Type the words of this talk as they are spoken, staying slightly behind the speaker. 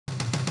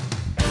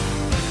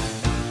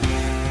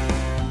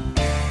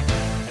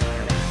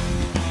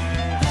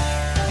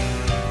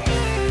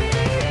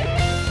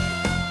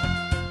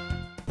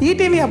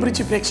ETV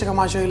అభిరుచి ప్రేక్షక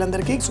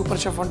మాషోయులందరికీ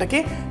super chef వంటకి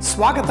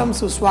స్వాగతం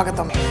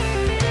సుస్వాగతం.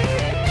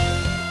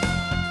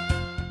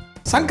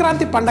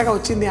 సంక్రాంతి పండగ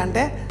వచ్చింది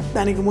అంటే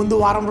దానికి ముందు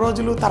వారం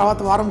రోజులు తర్వాత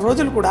వారం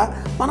రోజులు కూడా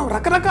మనం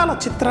రకరకాల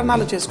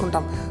చిత్రాన్నాలు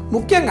చేసుకుంటాం.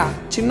 ముఖ్యంగా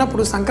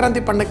చిన్నప్పుడు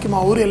సంక్రాంతి పండగకి మా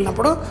ఊరు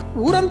వెళ్ళినప్పుడు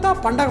ఊరంతా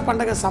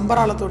పండగ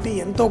సంబరాలతోటి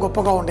ఎంతో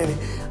గొప్పగా ఉండేది.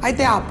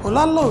 అయితే ఆ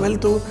పొలాల్లో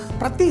వెళ్తూ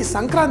ప్రతి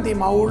సంక్రాంతి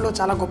మా ఊళ్ళో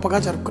చాలా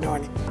గొప్పగా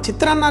జరుపుకునేవాడిని.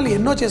 చిత్రాన్నాలు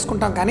ఎన్నో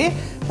చేసుకుంటాం, కానీ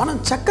మనం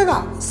చక్కగా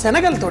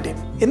శనగలతోటి,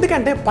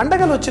 ఎందుకంటే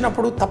పండగలు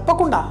వచ్చినప్పుడు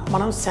తప్పకుండా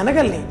మనం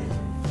శనగల్ని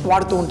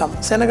వాడుతూ ఉంటాం.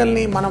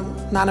 శనగల్ని మనం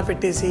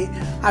నానపెట్టేసి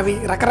అవి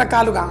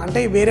రకరకాలుగా,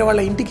 అంటే వేరే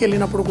వాళ్ళ ఇంటికి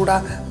వెళ్ళినప్పుడు కూడా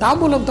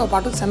తాంబూలంతో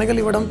పాటు శనగలు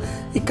ఇవ్వడం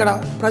ఇక్కడ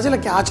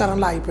ప్రజలకి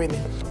ఆచారంలో అయిపోయింది.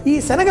 ఈ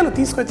శనగలు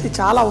తీసుకొచ్చి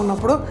చాలా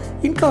ఉన్నప్పుడు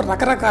ఇంట్లో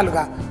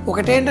రకరకాలుగా,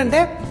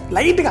 ఒకటేంటంటే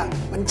లైట్గా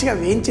మంచిగా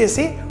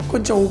వేయించేసి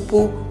కొంచెం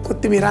ఉప్పు,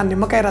 కొత్తిమీర,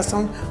 నిమ్మకాయ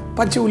రసం,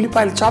 పచ్చి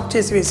ఉల్లిపాయలు చాప్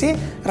చేసి వేసి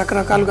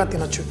రకరకాలుగా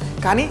తినొచ్చు.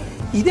 కానీ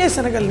ఇదే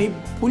శనగల్ని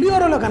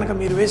పులిహోరలో కనుక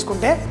మీరు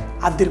వేసుకుంటే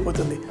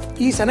అద్దిరిపోతుంది.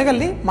 ఈ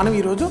శనగల్ని మనం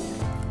ఈరోజు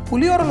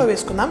పులిహోరలో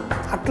వేసుకుందాం.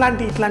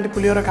 ఇట్లాంటి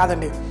పులిహోర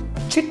కాదండి,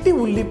 చిట్టి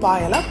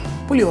ఉల్లిపాయల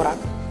పులిహోర.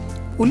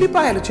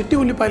 చిట్టి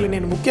ఉల్లిపాయలు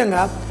నేను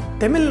ముఖ్యంగా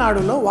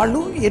తమిళనాడులో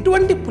వాళ్ళు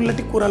ఎటువంటి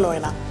పుల్లటి కూరలో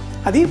అయినా,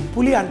 అది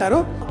పులి అంటారు,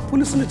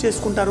 పులుసులు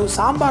చేసుకుంటారు.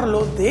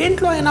 సాంబార్లో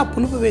దేంట్లో అయినా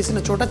పులుపు వేసిన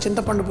చోట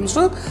చింతపండు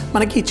పులుసు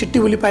మనకి ఈ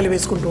చిట్టి ఉల్లిపాయలు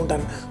వేసుకుంటూ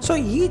ఉంటారు. సో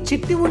ఈ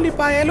చిట్టి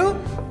ఉల్లిపాయలు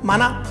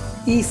మన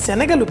ఈ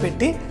శనగలు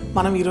పెట్టి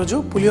మనం ఈరోజు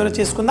పులిహోర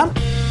చేసుకుందాం.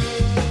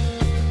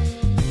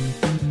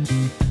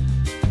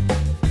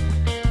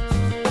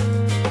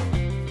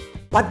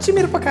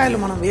 పచ్చిమిరపకాయలు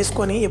మనం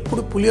వేసుకొని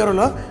ఎప్పుడు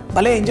పులిహోరలో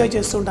భలే ఎంజాయ్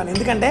చేస్తూ ఉంటాను.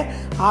 ఎందుకంటే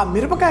ఆ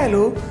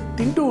మిరపకాయలు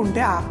తింటూ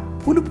ఉంటే ఆ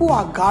పులుపు,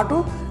 ఆ ఘాటు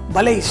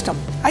భలే ఇష్టం.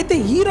 అయితే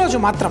ఈరోజు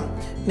మాత్రం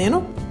నేను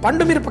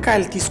పండు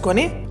మిరపకాయలు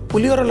తీసుకొని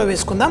పులిహోరలో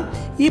వేసుకుందాం.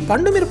 ఈ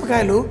పండు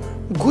మిరపకాయలు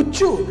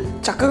గుజ్జు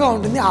చక్కగా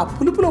ఉంటుంది, ఆ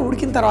పులుపులో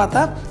ఉడికిన తర్వాత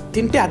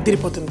తింటే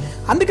అద్దిరిపోతుంది.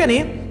 అందుకని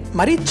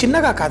మరీ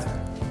చిన్నగా కాదు,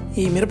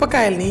 ఈ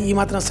మిరపకాయల్ని ఈ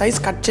మాత్రం సైజ్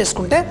కట్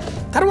చేసుకుంటే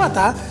తర్వాత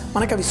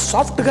మనకి అవి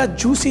సాఫ్ట్గా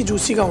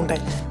జ్యూసీగా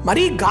ఉంటాయి.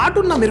 మరీ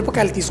ఘాటున్న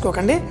మిరపకాయలు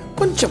తీసుకోకండి,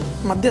 కొంచెం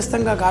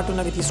మధ్యస్థంగా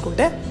ఘాటున్నవి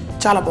తీసుకుంటే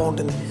చాలా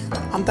బాగుంటుంది.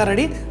 అంతా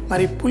రెడీ.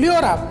 మరి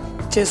పులిహోర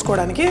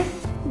చేసుకోవడానికి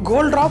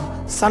గోల్డ్ డ్రాప్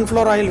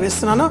సన్ఫ్లవర్ ఆయిల్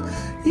వేస్తున్నాను.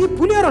 ఈ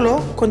పులిహోరలో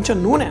కొంచెం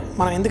నూనె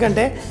మనం,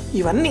 ఎందుకంటే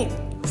ఇవన్నీ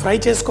ఫ్రై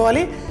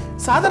చేసుకోవాలి.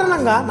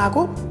 సాధారణంగా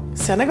నాకు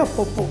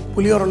శనగపప్పు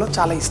పులిహోరలో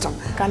చాలా ఇష్టం,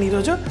 కానీ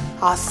ఈరోజు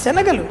ఆ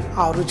శనగలు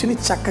ఆ రుచిని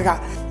చక్కగా,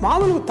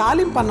 మామూలుగా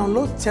తాలింపు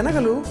అన్నంలో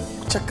శనగలు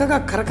చక్కగా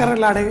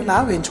కరకరలాడేలా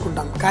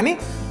వేయించుకుంటాం, కానీ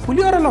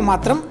పులిహోరలో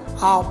మాత్రం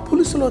ఆ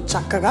పులుసులో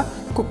చక్కగా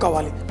కుక్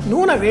అవ్వాలి.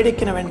 నూనె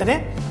వేడెక్కిన వెంటనే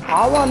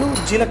ఆవాలు,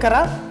 జీలకర్ర,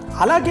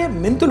 అలాగే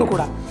మెంతులు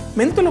కూడా.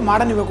 మెంతులు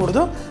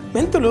మాడనివ్వకూడదు,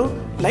 మెంతులు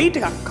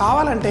లైట్గా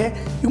కావాలంటే.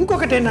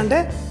 ఇంకొకటి ఏంటంటే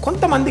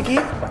కొంతమందికి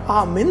ఆ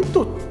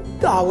మెంతు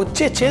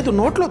వచ్చే చేదు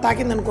నోట్లో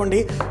తాకిందనుకోండి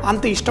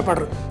అంత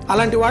ఇష్టపడరు.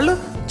 అలాంటి వాళ్ళు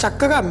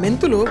చక్కగా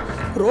మెంతులు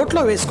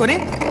రోట్లో వేసుకొని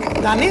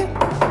దాన్ని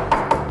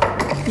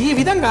ఈ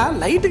విధంగా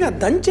లైట్గా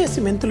దంచేసి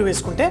మెంతులు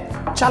వేసుకుంటే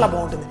చాలా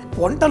బాగుంటుంది.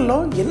 వంటల్లో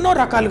ఎన్నో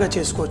రకాలుగా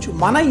చేసుకోవచ్చు.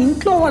 మన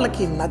ఇంట్లో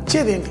వాళ్ళకి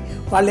నచ్చేది ఏంటి,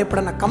 వాళ్ళు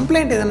ఎప్పుడన్నా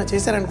కంప్లైంట్ ఏదైనా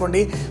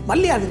చేశారనుకోండి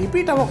మళ్ళీ అది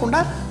రిపీట్ అవ్వకుండా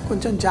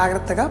కొంచెం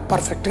జాగ్రత్తగా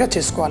పర్ఫెక్ట్గా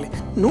చేసుకోవాలి.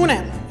 నూనె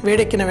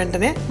వేడెక్కిన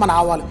వెంటనే మన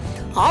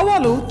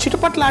ఆవాలు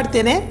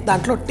చిటపట్లాడితేనే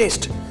దాంట్లో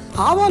టేస్ట్.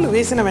 ఆవాలు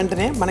వేసిన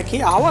వెంటనే మనకి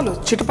ఆవాలు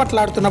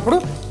చిటపట్లాడుతున్నప్పుడు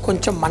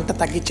కొంచెం మంట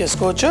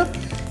తగ్గించేసుకోవచ్చు,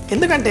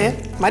 ఎందుకంటే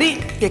మరీ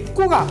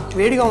ఎక్కువగా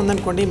వేడిగా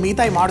ఉందనుకోండి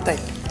మిగతాయి మాడుతాయి.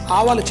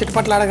 ఆవాలు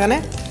చిటపట్లాడగానే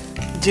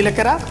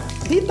జీలకర్ర,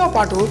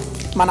 దీంతోపాటు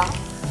మన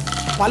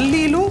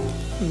పల్లీలు,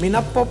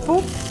 మినప్పప్పు,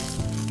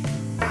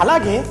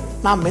 అలాగే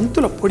నా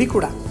మెంతుల పొడి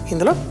కూడా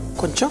ఇందులో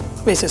కొంచెం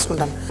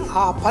వేసేసుకుంటాను.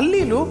 ఆ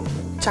పల్లీలు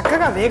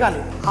చక్కగా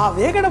వేగాలి, ఆ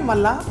వేగడం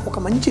వల్ల ఒక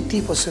మంచి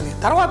తీపి వస్తుంది.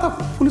 తర్వాత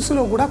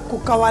పులుసులో కూడా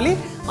కుక్ అవ్వాలి,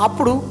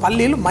 అప్పుడు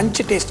పల్లీలు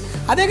మంచి టేస్ట్.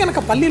 అదే కనుక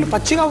పల్లీలు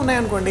పచ్చిగా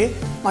ఉన్నాయనుకోండి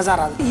మజా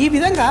రాదు. ఈ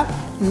విధంగా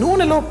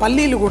నూనెలో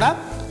పల్లీలు కూడా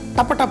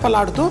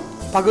టపటపలాడుతూ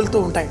పగులుతూ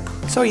ఉంటాయి.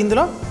 సో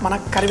ఇందులో మన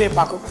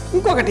కరివేపాకు,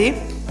 ఇంకొకటి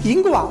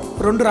ఇంగువ,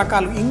 2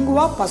 రకాలు ఇంగువ,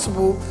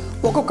 పసుపు.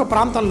 ఒక్కొక్క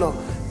ప్రాంతంలో,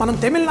 మనం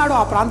తమిళనాడు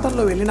ఆ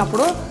ప్రాంతంలో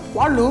వెళ్ళినప్పుడు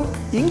వాళ్ళు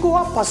ఇంగువ,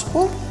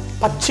 పసుపు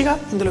పచ్చిగా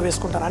ఇందులో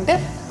వేసుకుంటారు. అంటే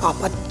ఆ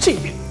పచ్చి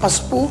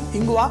పసుపు,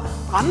 ఇంగువ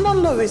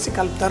అన్నంలో వేసి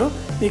కలుపుతారు.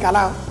 మీకు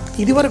అలా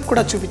ఇదివరకు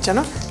కూడా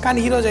చూపించాను, కానీ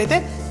ఈరోజు అయితే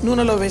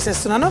నూనెలో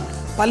వేసేస్తున్నాను.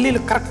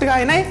 పల్లీలు కరెక్ట్గా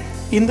అయినాయి.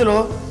 ఇందులో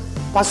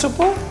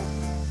పసుపు,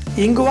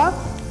 ఇంగువ,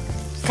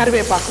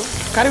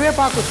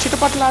 కరివేపాకు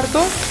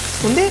చిటపట్లాడుతూ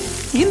ఉంది.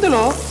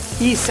 ఇందులో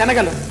ఈ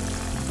శనగలు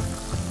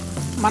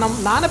మనం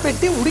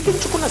నానబెట్టి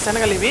ఉడికించుకున్న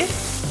శనగలు, ఇవి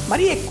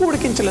మరీ ఎక్కువ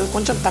ఉడికించలేదు,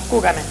 కొంచెం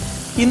తక్కువగానే.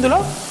 ఇందులో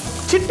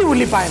చిట్టి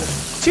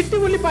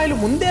ఉల్లిపాయలు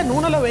ముందే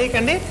నూనెలో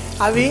వేయకండి,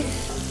 అవి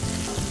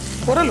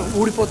పొరలు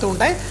ఊడిపోతూ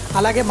ఉంటాయి.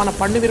 అలాగే మన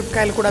పండు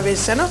మిరపకాయలు కూడా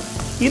వేసాను.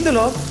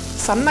 ఇందులో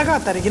సన్నగా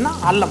తరిగిన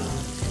అల్లం.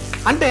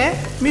 అంటే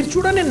మీరు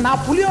చూడండి, నా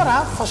పులిహోర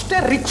ఫస్టే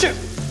రిచ్,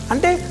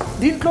 అంటే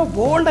దీంట్లో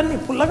బోల్డ్ అన్ని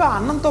పుల్లగా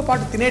అన్నంతో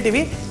పాటు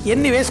తినేటివి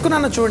ఎన్ని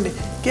వేసుకున్నానో చూడండి.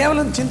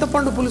 కేవలం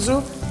చింతపండు పులుసు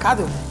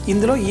కాదు,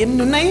 ఇందులో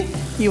ఎన్ని ఉన్నాయి.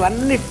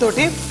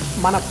 ఇవన్నిటితోటి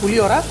మన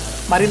పులిహోర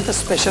మరింత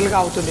స్పెషల్గా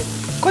అవుతుంది.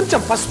 కొంచెం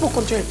పసుపు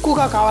కొంచెం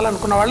ఎక్కువగా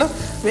కావాలనుకున్న వాళ్ళు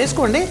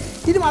వేసుకోండి.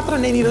 ఇది మాత్రం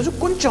నేను ఈరోజు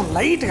కొంచెం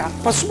లైట్గా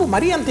పసుపు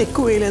మరీ అంత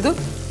ఎక్కువ వేయలేదు.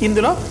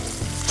 ఇందులో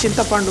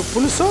చింతపండు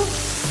పులుసు,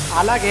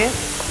 అలాగే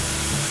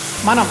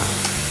మనం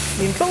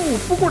దీంట్లో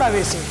ఉప్పు కూడా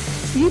వేసి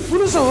ఈ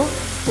పులుసు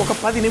ఒక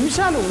 10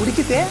 నిమిషాలు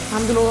ఉడికితే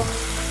అందులో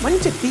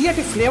మంచి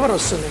తీయటి ఫ్లేవర్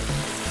వస్తుంది.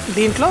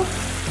 దీంట్లో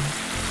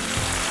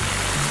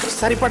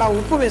సరిపడా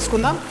ఉప్పు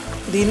వేసుకుందాం.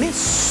 దీన్ని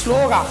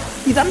స్లోగా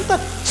ఇదంతా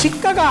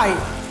చిక్కగా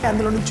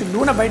అందులో నుంచి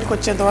నూనె బయటకు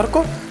వచ్చేంత వరకు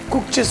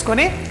కుక్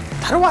చేసుకొని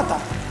తర్వాత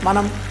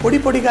మనం పొడి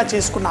పొడిగా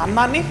చేసుకున్న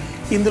అన్నాన్ని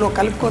ఇందులో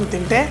కలుపుకొని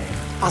తింటే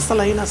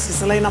అసలైన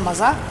సిసలైన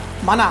మజా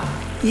మన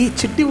ఈ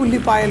చిట్టి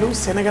ఉల్లిపాయలు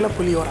శనగల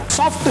పులిహోర.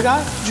 సాఫ్ట్గా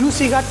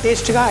జ్యూసీగా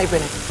టేస్ట్గా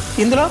అయిపోయినాయి.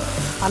 ఇందులో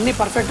అన్నీ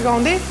పర్ఫెక్ట్గా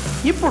ఉంది.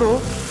 ఇప్పుడు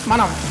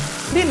మనం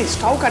దీన్ని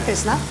స్టవ్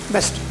కట్టేసిన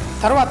బెస్ట్.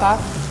 తర్వాత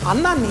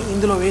అన్నాన్ని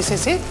ఇందులో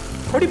వేసేసి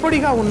పొడి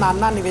పొడిగా ఉన్న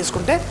అన్నాన్ని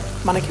వేసుకుంటే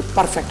మనకి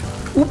పర్ఫెక్ట్.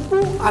 ఉప్పు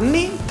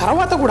అన్నీ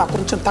తర్వాత కూడా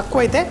కొంచెం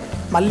తక్కువైతే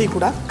మళ్ళీ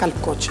కూడా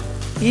కలుపుకోవచ్చు.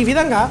 ఈ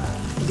విధంగా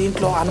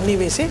దీంట్లో అన్నీ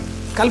వేసి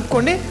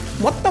కలుపుకోండి.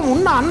 మొత్తం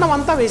ఉన్న అన్నం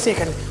అంతా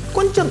వేసేయకండి,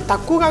 కొంచెం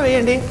తక్కువగా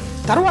వేయండి.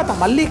 తర్వాత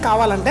మళ్ళీ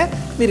కావాలంటే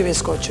మీరు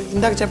వేసుకోవచ్చు.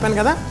 ఇందాక చెప్పాను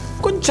కదా,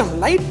 కొంచెం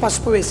లైట్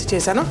పసుపు వేసి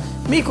చేశాను.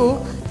 మీకు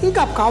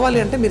ఇంకా కావాలి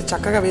అంటే మీరు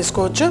చక్కగా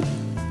వేసుకోవచ్చు.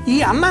 ఈ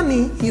అన్నాన్ని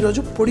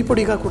ఈరోజు పొడి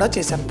పొడిగా కూడా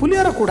చేశాను.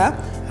 పులిహోర కూడా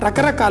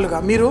రకరకాలుగా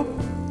మీరు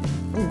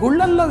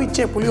గుళ్ళల్లో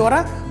ఇచ్చే పులిహోర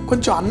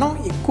కొంచెం అన్నం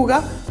ఎక్కువగా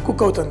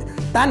కుక్ అవుతుంది.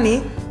 దాన్ని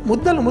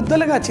ముద్దలు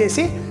ముద్దలుగా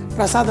చేసి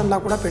ప్రసాదంలా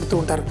కూడా పెడుతూ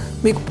ఉంటారు.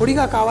 మీకు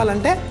పొడిగా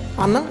కావాలంటే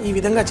అన్నం ఈ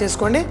విధంగా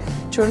చేసుకోండి.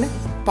 చూడండి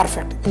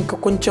పర్ఫెక్ట్. ఇంకా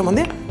కొంచెం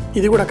ఉంది,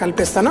 ఇది కూడా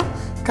కలిపేస్తాను.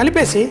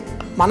 కలిపేసి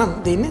మనం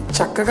దీన్ని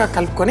చక్కగా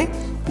కలుపుకొని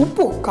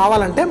ఉప్పు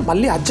కావాలంటే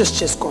మళ్ళీ అడ్జస్ట్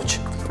చేసుకోవచ్చు.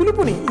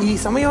 పులుపుని ఈ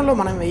సమయంలో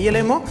మనం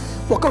వేయలేమో.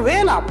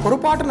 ఒకవేళ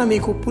పొరపాటున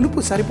మీకు పులుపు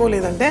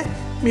సరిపోలేదంటే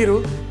మీరు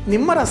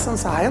నిమ్మరసం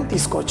సహాయం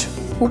తీసుకోవచ్చు.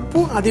 ఉప్పు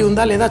అది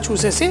ఉందా లేదా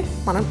చూసేసి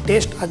మనం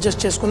టేస్ట్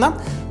అడ్జస్ట్ చేసుకుందాం.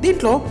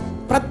 దీంట్లో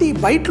ప్రతి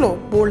బైట్లో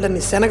బోల్డ్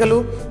అన్ని శనగలు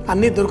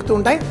అన్నీ దొరుకుతూ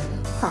ఉంటాయి.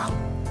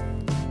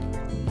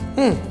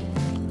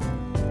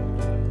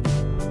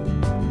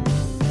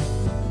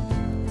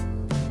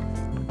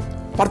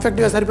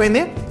 పర్ఫెక్ట్గా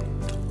సరిపోయింది.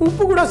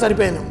 ఉప్పు కూడా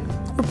సరిపోయింది.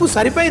 ఉప్పు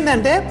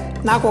సరిపోయిందంటే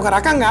నాకు ఒక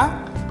రకంగా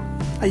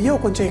అయ్యో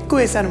కొంచెం ఎక్కువ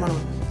వేసాను మనం.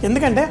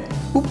 ఎందుకంటే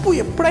ఉప్పు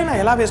ఎప్పుడైనా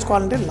ఎలా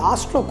వేసుకోవాలంటే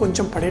లాస్ట్లో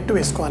కొంచెం పడేట్టు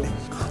వేసుకోవాలి.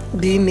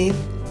 దీన్ని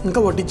ఇంకా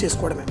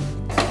వడ్డించేసుకోవడమే.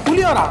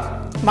 పులిహోర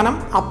మనం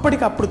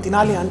అప్పటికప్పుడు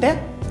తినాలి అంటే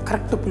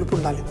కరెక్ట్ పులుపు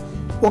ఉండాలి.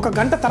 1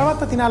 గంట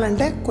తర్వాత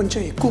తినాలంటే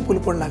కొంచెం ఎక్కువ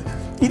పులుపు ఉండాలి.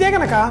 ఇదే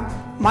కనుక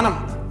మనం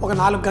ఒక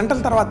 4 గంటల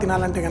తర్వాత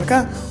తినాలంటే కనుక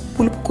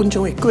పులుపు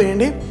కొంచెం ఎక్కువ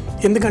వేయండి.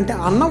 ఎందుకంటే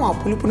అన్నం ఆ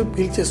పులుపుని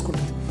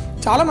పీల్చేసుకుంటుంది.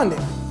 చాలామంది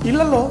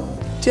ఇళ్లలో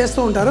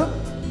చేస్తూ ఉంటారు,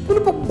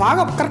 పులుపు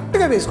బాగా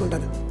కరెక్ట్గా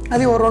వేసుకుంటారు.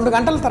 అది ఓ 2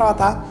 గంటల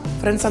తర్వాత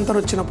ఫ్రెండ్స్ అంతా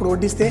వచ్చినప్పుడు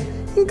వడ్డిస్తే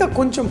ఇంకా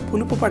కొంచెం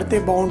పులుపు పడితే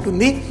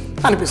బాగుంటుంది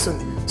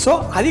అనిపిస్తుంది. సో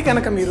అది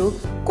కనుక మీరు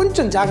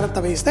కొంచెం జాగ్రత్త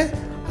వహిస్తే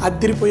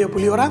అద్దిరిపోయే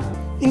పులిహోర.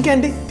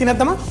 ఇంకేంటి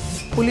తినేద్దామా?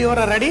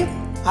 పులిహోర రెడీ.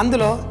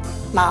 అందులో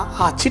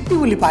ఆ చిట్టి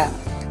ఉల్లిపాయ,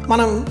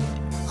 మనం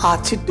ఆ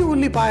చిట్టి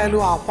ఉల్లిపాయలు,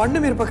 ఆ పండు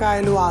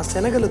మిరపకాయలు, ఆ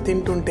శనగలు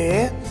తింటుంటే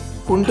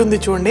ఉంటుంది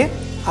చూడండి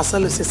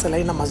అసలు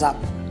సిసలైన మజా.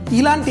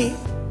 ఇలాంటి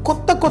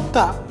కొత్త కొత్త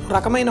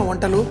రకమైన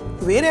వంటలు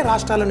వేరే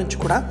రాష్ట్రాల నుంచి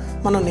కూడా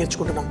మనం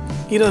నేర్చుకుంటున్నాం.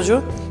 ఈరోజు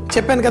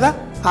చెప్పాను కదా,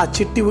 ఆ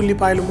చిట్టి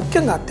ఉల్లిపాయలు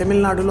ముఖ్యంగా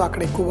తమిళనాడులో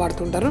అక్కడ ఎక్కువ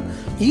వాడుతుంటారు.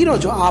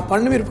 ఈరోజు ఆ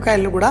పండు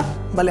మిరపకాయలు కూడా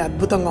భలే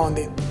అద్భుతంగా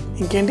ఉంది.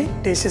 ఇంకేంటి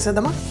టేస్ట్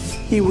చేసేద్దామా?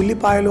 ఈ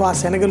ఉల్లిపాయలు ఆ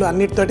శనగలు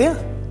అన్నిటితోటి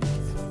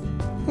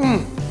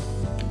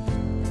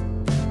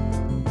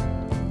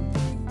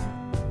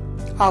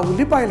ఆ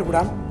ఉల్లిపాయలు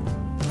కూడా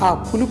ఆ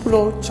పులుపులో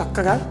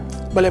చక్కగా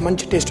భలే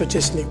మంచి టేస్ట్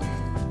వచ్చేసింది.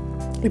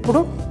 ఇప్పుడు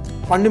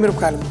పండు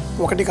మిరపకాయలు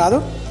 1 కాదు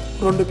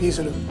 2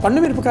 పీసులు. పండు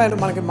మిరపకాయలు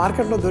మనకి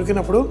మార్కెట్లో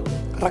దొరికినప్పుడు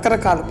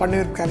రకరకాల పండు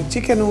మిరపకాయలు,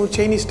 చికెను,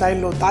 చైనీస్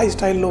స్టైల్లో, థాయ్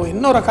స్టైల్లో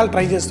ఎన్నో రకాలు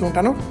ట్రై చేస్తూ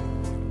ఉంటాను.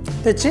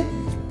 తెచ్చి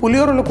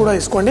పులిహోరలో కూడా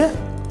వేసుకోండి.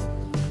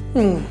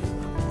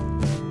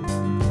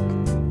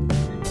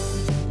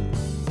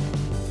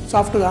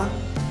 సాఫ్ట్గా,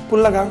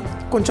 పుల్లగా,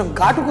 కొంచెం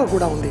ఘాటుగా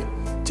కూడా ఉంది.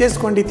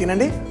 చేసుకోండి,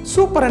 తినండి.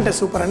 సూపర్ అంటే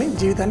సూపర్ అని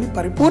జీవితాన్ని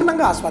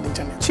పరిపూర్ణంగా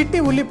ఆస్వాదించండి. చిట్టి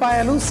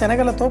ఉల్లిపాయలు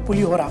శనగలతో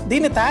పులిహోర.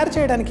 దీన్ని తయారు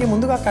చేయడానికి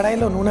ముందుగా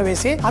కడాయిలో నూనె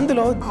వేసి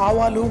అందులో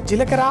ఆవాలు,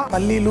 జీలకర్ర,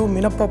 పల్లీలు,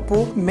 మినపప్పు,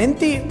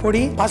 మెంతి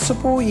పొడి,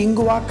 పసుపు,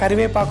 ఇంగువ,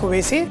 కరివేపాకు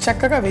వేసి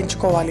చక్కగా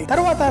వేయించుకోవాలి.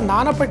 తర్వాత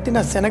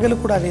నానబెట్టిన శనగలు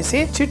కూడా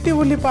వేసి చిట్టి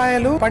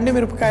ఉల్లిపాయలు, పండు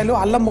మిరపకాయలు,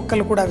 అల్లం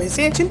ముక్కలు కూడా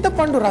వేసి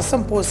చింతపండు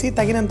రసం పోసి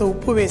తగినంత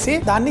ఉప్పు వేసి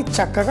దాన్ని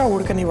చక్కగా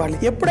ఉడకనివ్వాలి.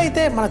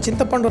 ఎప్పుడైతే మన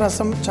చింతపండు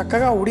రసం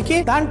చక్కగా ఉడికి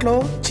దాంట్లో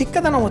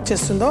చిక్కదనం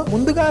వచ్చేస్తుందో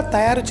ముందుగా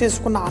తయారు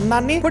చేసుకున్న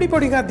అన్నాన్ని పొడి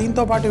పొడిగా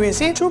దీంతో పాటు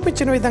వేసి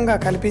చూపించిన విధంగా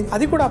కలిపి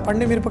అది కూడా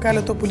పండు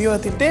మిరపకాయలతో పులిహోర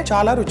తింటే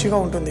చాలా రుచిగా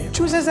ఉంటుంది.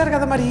 చూసేశారు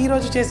కదా మరి ఈ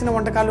రోజు చేసిన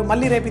వంటకాలు.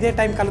 మళ్ళీ రేపు ఇదే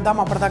టైం కలుద్దాం.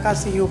 అప్పటిదాకా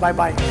సీ యూ, బై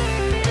బాయ్.